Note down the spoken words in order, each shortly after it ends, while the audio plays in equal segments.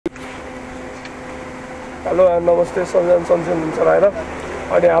Hello नमस्ते सबैजना सन्चै हुनुहुन्छ होला हैन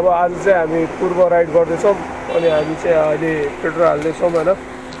अनि अब आज चाहिँ हामी पूर्व राइड गर्दैछौँ अनि हामी चाहिँ अहिले पेट्रोल हाल्दैछौँ हैन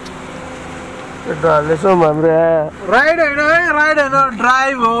पेट्रोल हाल्दैछौँ हाम्रो राइड हैन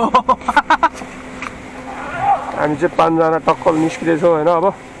ड्राइभ हो हामी चाहिँ 5 जना टक्कल निस्किदैछौँ हैन अब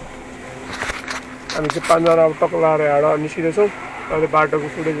हामी चाहिँ 5 जना अब टक्कल लाएर हिँडेर निस्किदैछौँ अहिले बाटोको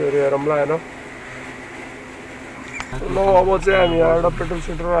फुटेजहरु हेरौँला हैन ल अब चाहिँ हामी यहाँ पेट्रोल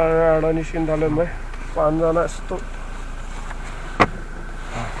सेट्रोल हालेर निस्किन थाल्यौँ है 5 जना यस्तो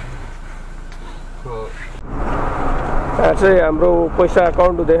यहाँ चाहिँ हाम्रो पैसा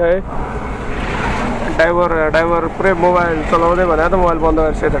अकाउन्ट हुँदै है ड्राइभर पुरै मोबाइल चलाउँदै भने त मोबाइल बन्द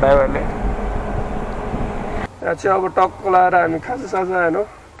गरेछ त ड्राइभरले यहाँ चाहिँ अब टक्क लाएर हामी खाजासाजा हैन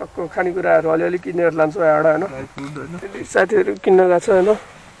टक्क खानेकुराहरू अलिअलि किनेर लान्छौँ यहाँ हैन साथीहरू किन्न गएको छ हैन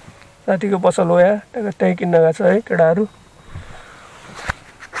साथीको पसल हो यहाँ त्यहीँ किन्न गएको छ है केटाहरू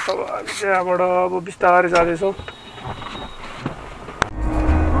अब हामी चाहिँ यहाँबाट अब बिस्तारै जाँदैछौँ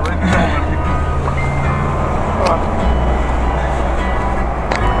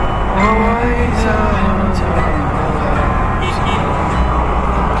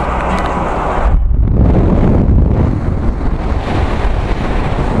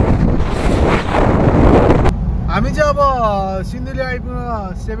हामी चाहिँ अब सिन्धुली आइपुग्न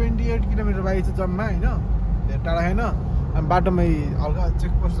 78 किलोमिटर बाइक छ जम्मा हैन धेरै टाढा छैन अनि बाटोमै हल्का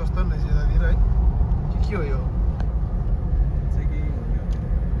चेकपोस्ट जस्तो नि रहेछ यतातिर है के हो यो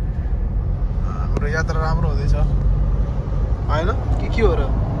हाम्रो यात्रा राम्रो हुँदैछ हैन के हो र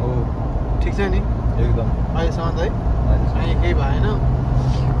हो ठिक छ नि एकदम अहिलेसम्म त है अहिले केही भएन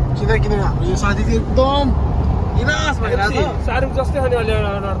चिन्ता किन हाम्रो यो साथी चाहिँ एकदम निराश भइरहेछ शाहरुख जस्तै हो नि अलि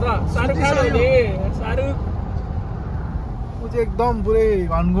त शाहरुख खान हो नि शाहरुख चाहिँ एकदम पुरै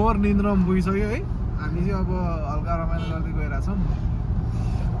घनघोर निन्द्रामा पुगिसक्यो है हामी चाहिँ अब हल्का रमाइलो गर्दै गइरहेछौँ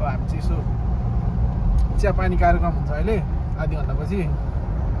अब हामी चाहिँ यसो चिया पानी कार्यक्रम हुन्छ अहिले आधी घन्टापछि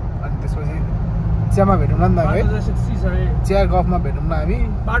अनि त्यसपछि चियामा भेटौँ न त है चिया गफमा भेटौँ न हामी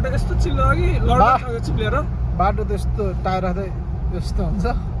बाटो यस्तो चिल्लो कि चिप्लेर बाटो त यस्तो टायर राख्दै यस्तो हुन्छ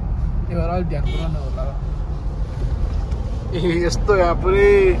त्यही भएर अलिक ध्यान पुऱ्याउनु होला ए यस्तो यहाँ पुरै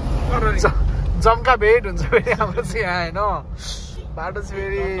जम्का भेट हुन्छ फेरि हाम्रो चाहिँ यहाँ होइन बाटो चाहिँ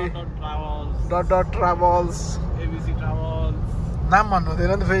फेरि डट ट्राभल्स एबिसी ट्राभल्स नाम भन्नु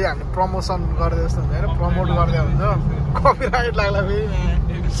हुँदैन नि फेरि हामी प्रमोसन गर्दै जस्तो हुन्छ होइन प्रमोट गर्दै हुन्छ कपिराइट लाग्ला फेरि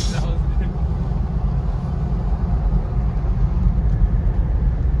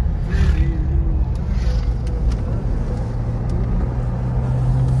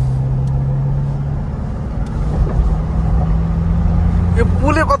यो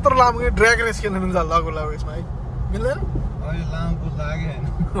पुलै कत्रो लामो कि ड्र्याग रेस खेल्नु मिल्छ लगो यसमा है मिल्दैन अहिले लामो लाग्यो होइन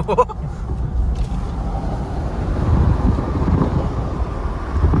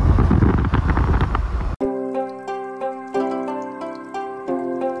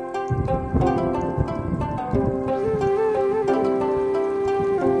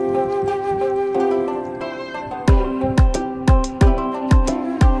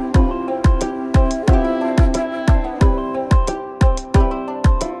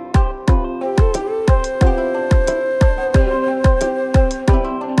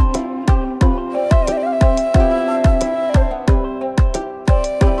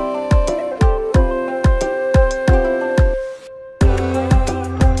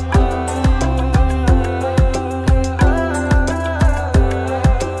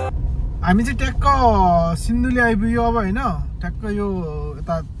हामी चाहिँ ट्याक्क सिन्धुली आइपुग्यो अब होइन ट्याक्क यो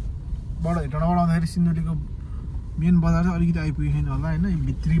यताबाट हेटौँडाबाट आउँदाखेरि सिन्धुलीको मेन बजार चाहिँ अलिकति आइपुगेको छैन होला होइन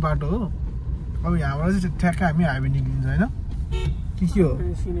भित्री बाटो हो अब यहाँबाट चाहिँ ठ्याक्क हामी हाइवे निक्लिन्छ होइन के हो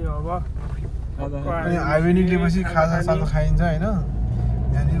अनि हाइवे निक्लेपछि खाजा साजा खाइन्छ होइन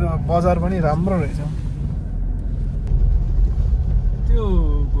यहाँनिर बजार पनि राम्रो रहेछ त्यो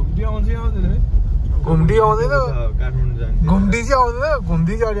घुम्टी आउँदैन है घुम्टी आउँदैन घुम्टी चाहिँ आउँदैन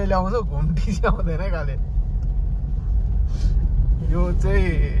घुम्टी चाहिँ अलिअलि आउँछ घुम्टी चाहिँ आउँदैन काले यो चाहिँ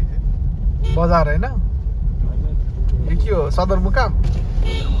बजार होइन यो के हो सदरमुकाम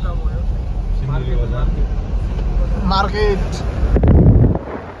मार्केट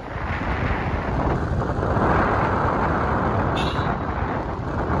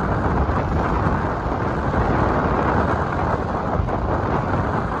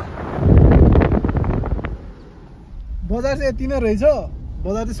बजार चाहिँ यति नै रहेछ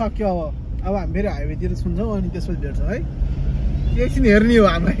बजार चाहिँ सक्यो अब हामी फेरि हाइवेतिर सुन्छौँ अनि त्यसपछि भेट्छौँ है एकछिन हेर्ने हो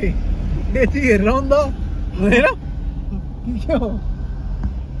हामीलाई यति हेरेर नि त होइन के हो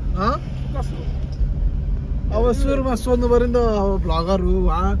अब सुरुमा सोध्नु पऱ्यो नि त अब भ्लगर हो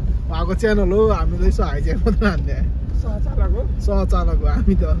उहाँको च्यानल हो हामीले यसो हाइज्याक मात्रै हान्ने सहचालक हो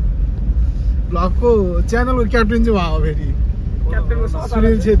हामी त ब्लगको च्यानलको क्याप्टेन चाहिँ उहाँ हो फेरि क्याप्टेनको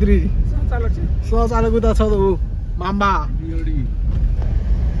सुनिल छेत्री सञ्चालक चाहिँ सहचालक उता छ त ऊ माम्बा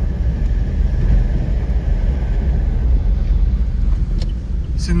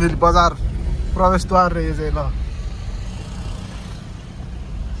सिन्धुली बजार प्रवेशद्वार रहेछ ल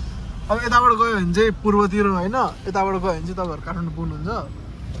अब यताबाट गयो भने चाहिँ पूर्वतिर होइन यताबाट गयो भने चाहिँ तपाईँहरू काठमाडौँ पुग्नुहुन्छ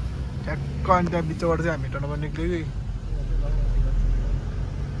ठ्याक्क अनि त्यहाँ बिचबाट चाहिँ हामी hetaudaबाट निक्ल्यो कि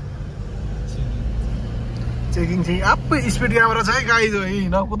चेकिङ चाहिँ आप्पै स्पिड क्यामेरा छ है गाइज हो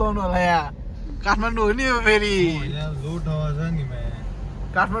नकुदाउनु होला यहाँ काठमाडौँ हो नि यो फेरि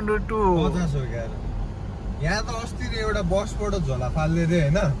काठमाडौँ टु यहाँ त अस्ति एउटा बसबाट झोला फाल्दै थियो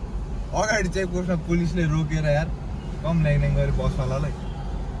होइन अगाडि चेक पोस्टमा पुलिसले रोकेर यार कम ल्याङ गरे बसवालालाई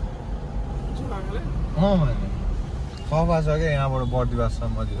सफा छ क्या यहाँबाट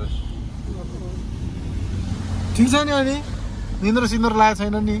बर्दिवाससम्म दिनुहोस् ठिक छ नि अनि निन्द्रो सिन्द्रो लागेको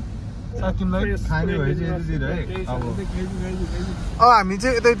छैन नि साथीलाई खाने भएपछि यतातिर है अब हामी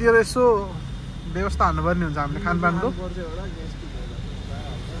चाहिँ यतैतिर यसो व्यवस्था हाल्नुपर्ने हुन्छ हामीले खानपानको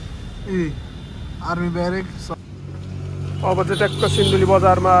ए आर्मी ब्यारेक अब चाहिँ ट्याक्क सिन्धुली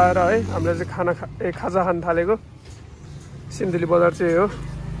बजारमा आएर है हामीले चाहिँ खाजा खान थालेको सिन्धुली बजार चाहिँ हो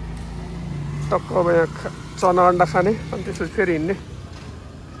टक्क अब यहाँ चना अन्डा खाने अनि त्यसपछि फेरि हिँड्ने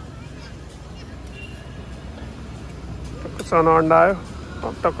टक्क चना अन्डा आयो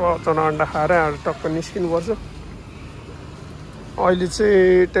अब टक्क चना अन्डा खाएर टक्क निस्किनुपर्छ अहिले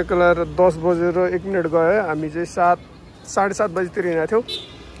चाहिँ टेकलार 10 बजेर 1 मिनट गयो हामी चाहिँ 7:30 बजीतिर हिँडेको थियौँ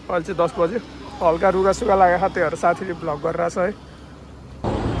अहिले चाहिँ 10 बज्यो हल्का रुगासुगा लागेको थियो त्यही भएर साथीले भ्लग गरिरहेछ है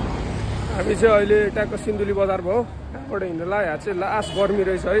हामी चाहिँ अहिले ट्याक्क सिन्धुली बजार भयो यहाँबाट हिँड्नुला यहाँ चाहिँ लास्ट गर्मी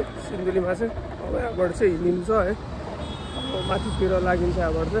रहेछ है सिन्धुलीमा चाहिँ अब यहाँबाट चाहिँ हिँडिन्छ है अब माथितिर लागिन्छ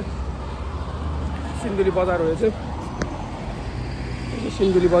यहाँबाट चाहिँ सिन्धुली बजार हो चाहिँ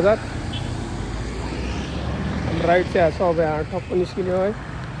सिन्धुली बजार राइट चाहिँ छ अब यहाँ ठप्प निस्किने है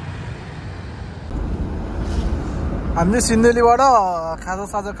हामीले सिन्धुलीबाट खाजा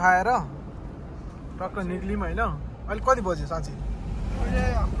साजा खाएर टक्क निक्ल्यौँ होइन अहिले कति बज्यो साँच्ची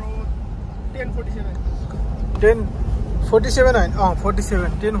 10:47 होइन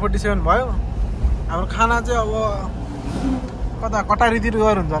 10:47 भयो हाम्रो खाना चाहिँ अब कता कटारीतिर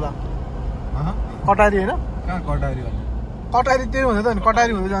गएर हुन्छ होला कटारी होइन कहाँ कटारी कटारी त्यही हुँदै त नि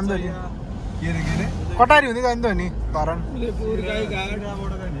कटारी हुँदै जान्छ नि के कटारी हुँदै जान्छ नि धरन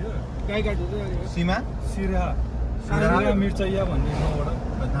सीमा सिरा मिर्चैया भन्ने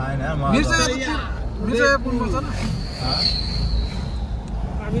मिर्चैया पुग्नुपर्छ न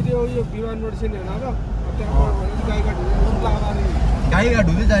हामी त्यो यो विमानबाट चाहिँ हेर्न र गाईघाट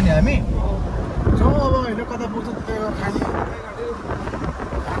हुँदै जाने हामी जाउँ अब होइन कता पुग्छ त्यही भएर खाने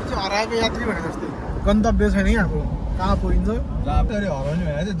हामी चाहिँ हराएको यात्री भने जस्तै गन्तव्य छैन कि हाम्रो कहाँ पुगिन्छ हराउने भने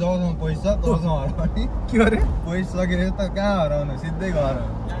चाहिँ जबसम्म पैसा तबसम्म हराउने के अरे पैसा सकेर त कहाँ हराउनु सिधै घर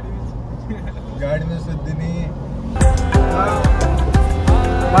गाडीमा सोधिदिने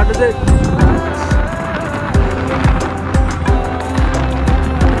बाटो चाहिँ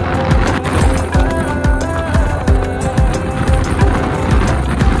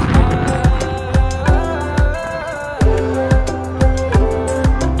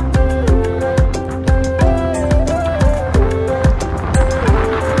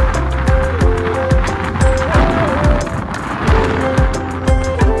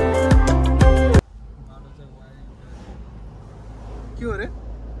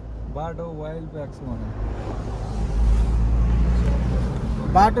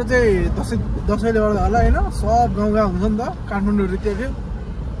बाटो चाहिँ दसैँले गर्दा होला होइन सब गाउँ गाउँ हुन्छ नि त काठमाडौँ रित्या थियो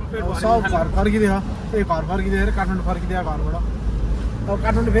अब सब घर फर्किदियो त्यही घर फर्किदिएर काठमाडौँ फर्किदियो घरबाट अब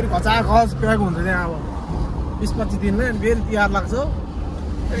काठमाडौँ फेरि खचाखच प्याएको हुन्छ त्यहाँ अब 20-25 दिनमै अनि फेरि तिहार लाग्छ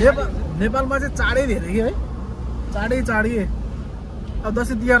नेपालमा चाहिँ चाडै धेरै कि है चाडै अब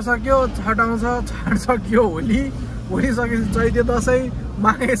दसैँ तिहार सक्यो छठ आउँछ छठ सक्यो होली सकेपछि चैते दसैँ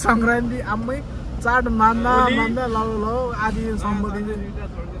माघे सङ्क्रान्ति आम्मै चाड मान्दा ल आदि सम्बन्धी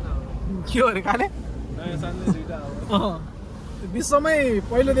के हो अरे खाने विश्वमै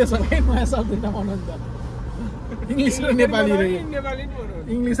पहिलो देश हो है नयाँ साल दुईटा मनाउँछ इङ्ग्लिस र नेपाली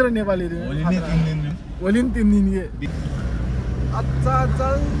इङ्ग्लिस र नेपाली होली नि 3 दिन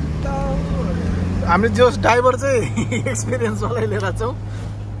हामीले जो ड्राइभर चाहिँ एक्सपिरियन्स वाला लिएर छौँ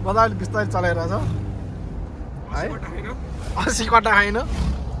मजाले बिस्तारै चलाइरहेछ है 80 कटा होइन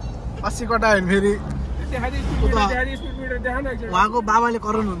 80 कटा होइन फेरि उहाँको बाबाले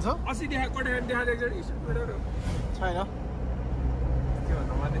कराउनुहुन्छ छैन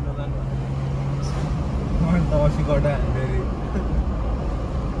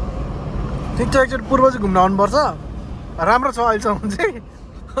ठिक छ एकचोटि पूर्व चाहिँ घुम्न आउनुपर्छ राम्रो छ अहिलेसम्म चाहिँ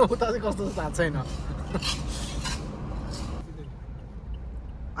उता चाहिँ कस्तो थाहा छैन।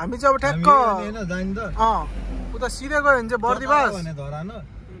 हामी चाहिँ अब ठ्याक्क उता सिधै गयो भने चाहिँ बर्दिवास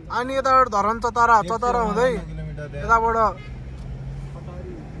अनि यताबाट धरान चतरा हुँदै यताबाट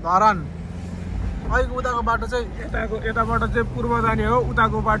धरान अहिलेको उताको बाटो चाहिँ यताबाट चाहिँ पूर्व जाने हो।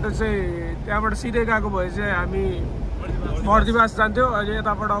 उताको बाटो चाहिँ त्यहाँबाट सिधै गएको भए चाहिँ हामी बर्दिवास जान्थ्यौँ। अहिले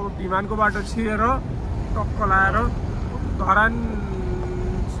यताबाट अब भिमानको बाटो छिरेर टक्क लाएर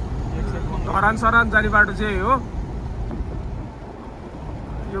धरान सरान जाने बाटो चाहिँ हो।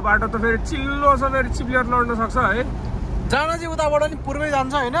 यो बाटो त फेरि चिल्लो छ, फेरि चिप्लेर लड्न सक्छ है। जान चाहिँ उताबाट नि पूर्वै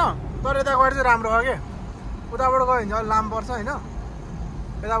जान्छ होइन, तर यताबाट चाहिँ राम्रो हो क्या। उताबाट गयो भने चाहिँ अलिक लामो पर्छ होइन,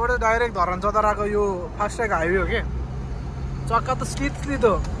 यताबाट डाइरेक्ट धरान चतराको यो फास्ट ट्र्याक हाइवे हो कि। चक्का त स्लिट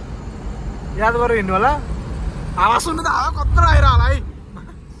हो, याद गरेर हिँड्नु होला। हावा सुन्नु त हावा कत्रो आएर होला है।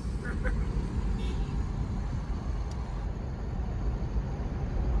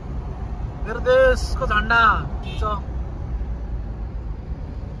 मेरो देशको झन्डा छ।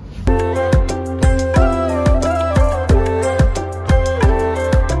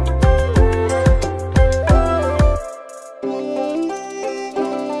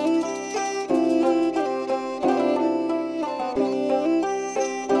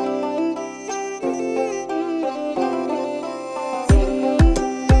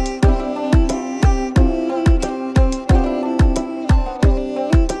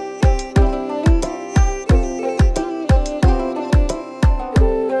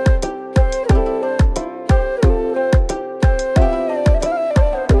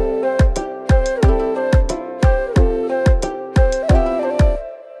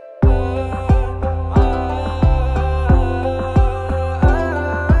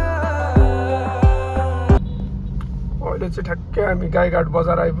 चाहिँ ठ्याक्कै हामी गाईघाट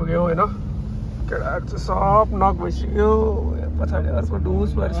बजार आइपुग्यौँ होइन। केटाहरू चाहिँ सब नक भइसक्यो, पछाडि अर्को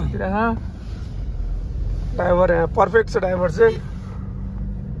डुस भएर सुतिरह। ड्राइभर यहाँ पर्फेक्ट छ। ड्राइभर चाहिँ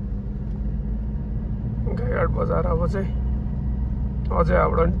गाईघाट बजार अब चाहिँ अझै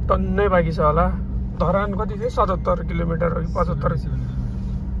हाम्रो टन्नै बाँकी छ होला। धरान कति थियो? 77 किलोमिटर हो कि 75?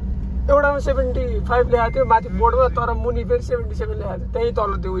 एउटामा 75 ल्याएको थियो माथि बोर्डमा, तर मुनि फेरि 77 ल्याएको थियो। त्यही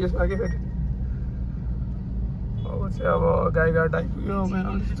तल त्यो उयसमा कि फेरि अब गाईघाट आइपुग्यो।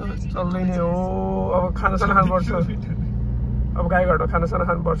 चल्दै नै हो। अब खानासाना खानुपर्छ। अब गाईघाटमा खानासाना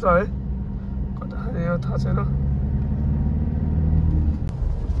खानुपर्छ है। कता खाने हो थाहा छैन।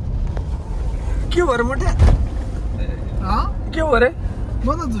 के भयो मोटे? के भयो रे? म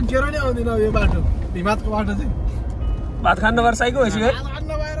त झुकेर नै आउँदिनँ यो बाटो, भिमातको बाटो चाहिँ। भात खान नभएर साइको भइसक्यो है।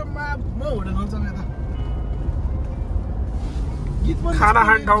 म होटेल चल्छ यता खाना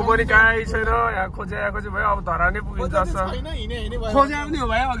खाने ठाउँ पनि कहीँ छैन। यहाँ खोज्याएको चाहिँ भयो। अब धरानै पुगिन्छ जस्तो खोज्या पनि हो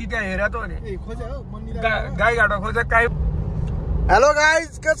भाइ। अघि त्यहाँ हेर त हो नि गाईघाटमा खोज्या काहीँ। हेलो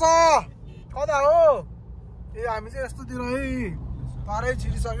गाइज, के छ? कता हो? ए हामी चाहिँ यस्तोतिर है तारै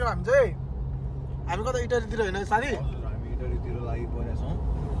छिरिसक्यो। हामी चाहिँ हामी कता इटरीतिर होइन साथी?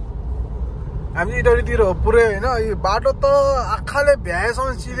 हामी इटरीतिर हो पुरै होइन। यो बाटो त आँखाले भ्याएसम्म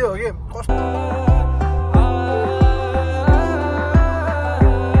सिधै हो कि कस्तो।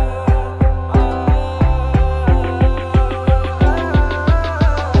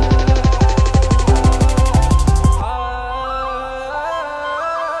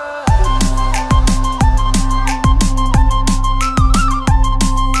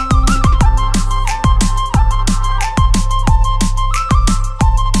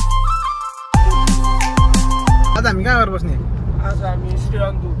 हामी कहाँ गएर बस्ने? आज हामी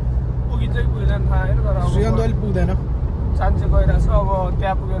श्रीअन्तु पुगिँदैन थाहा होइन, तर श्रीअन्तु अलिक पुग्दैन। चान्चे गइरहेको छ। अब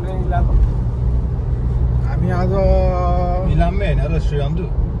त्यहाँ पुग्यो भने इलाको हामी आज इलाममै होइन र श्रीअन्तु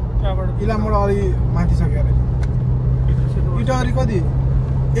त्यहाँबाट इलामबाट अलि माथि सक्यो अरे। इटहरी कति?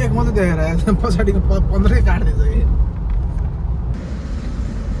 1 मात्रै देखेर पछाडिको 15 काट्दैछ कि।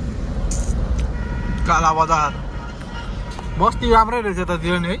 काला बजार बस्ती राम्रै रहेछ त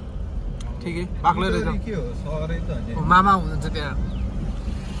त्यो नि है। ठिकै बाक्लै रहेछ। के हो सहरै त हो। मामा हुनुहुन्छ त्यहाँ।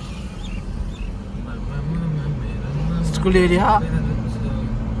 स्कुल एरिया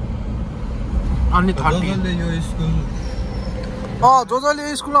अनि 30 यो स्कुल जो जसले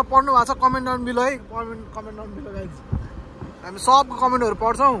यो स्कुलमा पढ्नु भएको छ कमेन्ट डाउन बिलो है। Comment down below guys. हामी सबको कमेन्टहरू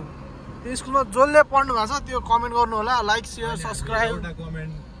पढ्छौँ। त्यो स्कुलमा जसले पढ्नु भएको छ त्यो कमेन्ट गर्नु होला। Like share subscribe. एउटा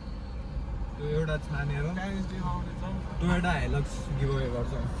कमेन्ट त्यो एउटा छानेर त्यो एउटा हाइलक्स गिभअवे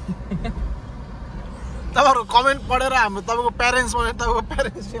गर्छौँ। तपाईँहरूको कमेन्ट पढेर हाम्रो तपाईँको प्यारेन्ट्स भने तपाईँको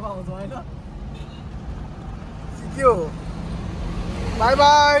प्यारेन्ट्स सेवा हुन्छ होइन। सिक्यो। By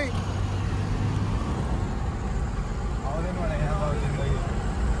by.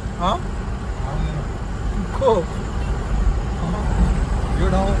 को यो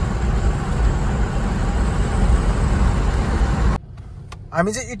ठाउँ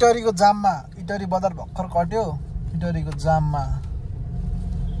हामी चाहिँ इटरीको जाममा इटरी बजार भर्खर कट्यो इटरीको जाममा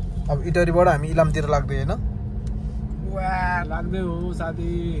अब इटरीबाट हामी इलामतिर लाग्दै हैन वाह लाग्दै हो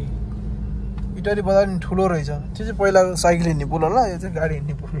साथी इटरी बजार नि ठुलो रहेछ त्यो चाहिँ पहिला साइकल हिँड्ने पुल होला यो चाहिँ गाडी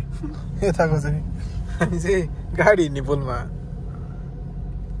हिँड्ने पुल यताको चाहिँ हामी चाहिँ गाडी हिँड्ने पुलमा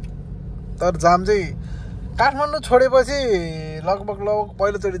तर जाम चाहिँ काठमाडौँ छोडेपछि लगभग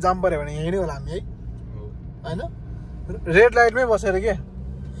पहिलोचोटि जाम पर्यो भने यही नै होला हामी है हैन रेड लाइटमै बसेर के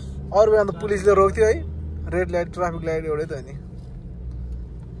अरू बेला त पुलिसले रोक्थ्यो है रेड लाइट ट्राफिक लाइट एउटै त नि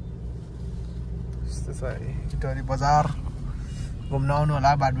यस्तो छ इटरी बजार घुम्न आउनु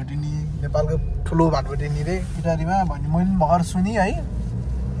होला भाटभुटिनी नेपालको ठुलो भाटभुटिनी रे इटरीमा भन्ने मैले भर्खर सुनि है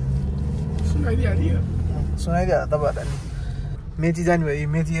सुनाइदिहालियो तपाईँहरूलाई नि मेची जाने भयो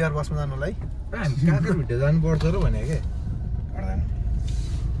मेची एयर बसमा जानु होला है काँकर भित्र जानुपर्छ र भने के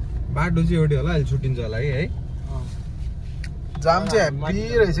बाटो चाहिँ एउटै होला अहिले छुट्टिन्छ होला है जाम चाहिँ हेभी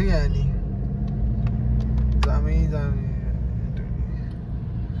रहेछ कि यहाँ नि जामै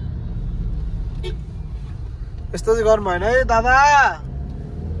यस्तो चाहिँ गर्नु भएन है दादा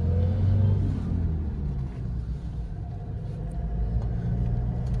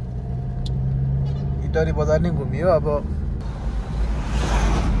इटरी बजार नै घुमियो अब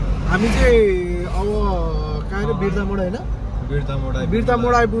हामी चाहिँ अब कहाँ बिर्ता मोड होइन बिर्ता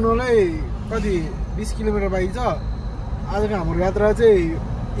मोड आइपुग्नलाई कति 20 किलोमिटर बाइक छ आजको हाम्रो यात्रा चाहिँ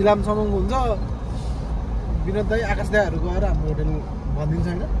इलामसम्मको हुन्छ विनोद दाई आकाश दाईहरू गएर हाम्रो होटेल भनिदिन्छ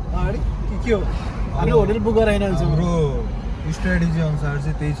होइन अगाडि के हो हाम्रो होटेल बुक गरेर होइन हाम्रो स्ट्राटेजी अनुसार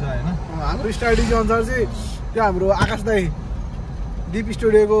चाहिँ त्यही छ होइन हाम्रो स्ट्राटेजी अनुसार चाहिँ त्यो हाम्रो आकाश दाई दिप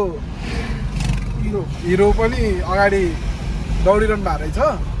स्टुडियोको हिरो पनि अगाडि दौडिरहनु भएको रहेछ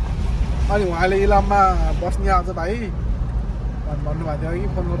अनि उहाँले इलाममा बस्ने आज भाइ भन्नुभएको थियो कि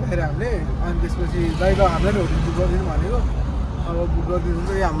फोन गर्दाखेरि हामीले अनि त्यसपछि दाइ ल हामीलाई नै होटेल बुक गरिदिनु भनेको अब बुक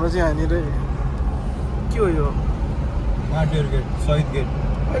गरिदिनुहुन्छ कि हाम्रो चाहिँ यहाँनिर के हो यो माटेर गेट शहीद गेट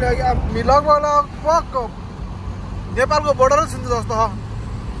अहिले लगभग नेपालको बोर्डरै छुन्छ जस्तो छ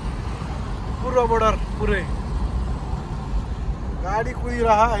पूर्व बोर्डर पुरै गाडी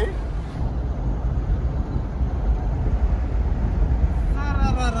कुदिरह है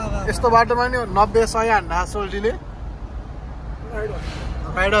यस्तो बाटोमा नि 90-100 हान्दा सोल्टीले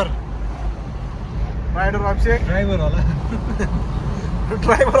राइडर अभिषेक ड्राइभर होला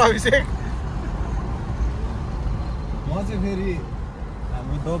ड्राइभर अभिषेक म चाहिँ फेरि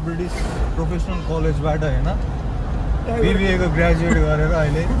हाम्रो द ब्रिटिस प्रोफेसनल कलेजबाट होइन बिबिएको ग्रेजुएट गरेर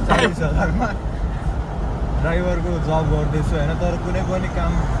अहिले 40,000मा ड्राइभरको जब गर्दैछु होइन तर कुनै पनि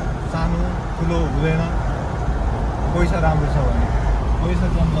काम सानो ठुलो हुँदैन पैसा राम्रो छ भने पैसा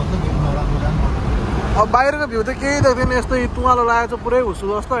कम लाग्छ नराम्रो काम अब बाहिरको भ्यू त केही देख्दैन यस्तो तुवालो लागेको छ पुरै हुसु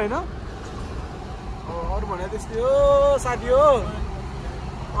जस्तो होइन अरू भने त्यस्तै हो साथी हो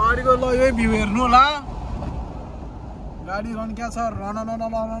अगाडिको ल यही भ्यू हेर्नु होला गाडी रन्का छ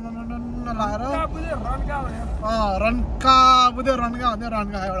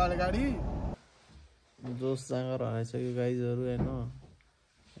रन्का एउटाले गाडी जोस जाँगर हराइसक्यो गाइजहरू होइन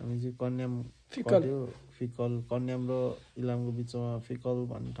हामी चाहिँ कन्याम फिक्कल कन्याम र इलामको बिचमा फिक्कल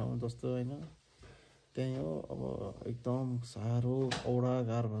भन्ने ठाउँ जस्तो होइन त्यही हो अब एकदम साह्रो औडा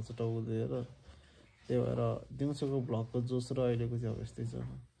गाह्रो भएको छ टाउको त्यही भएर दिउँसोको भ्लगको जोस र अहिलेको चाहिँ अब यस्तै छ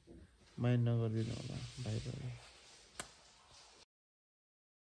माइन्ड नगरिदिनु होला भाइ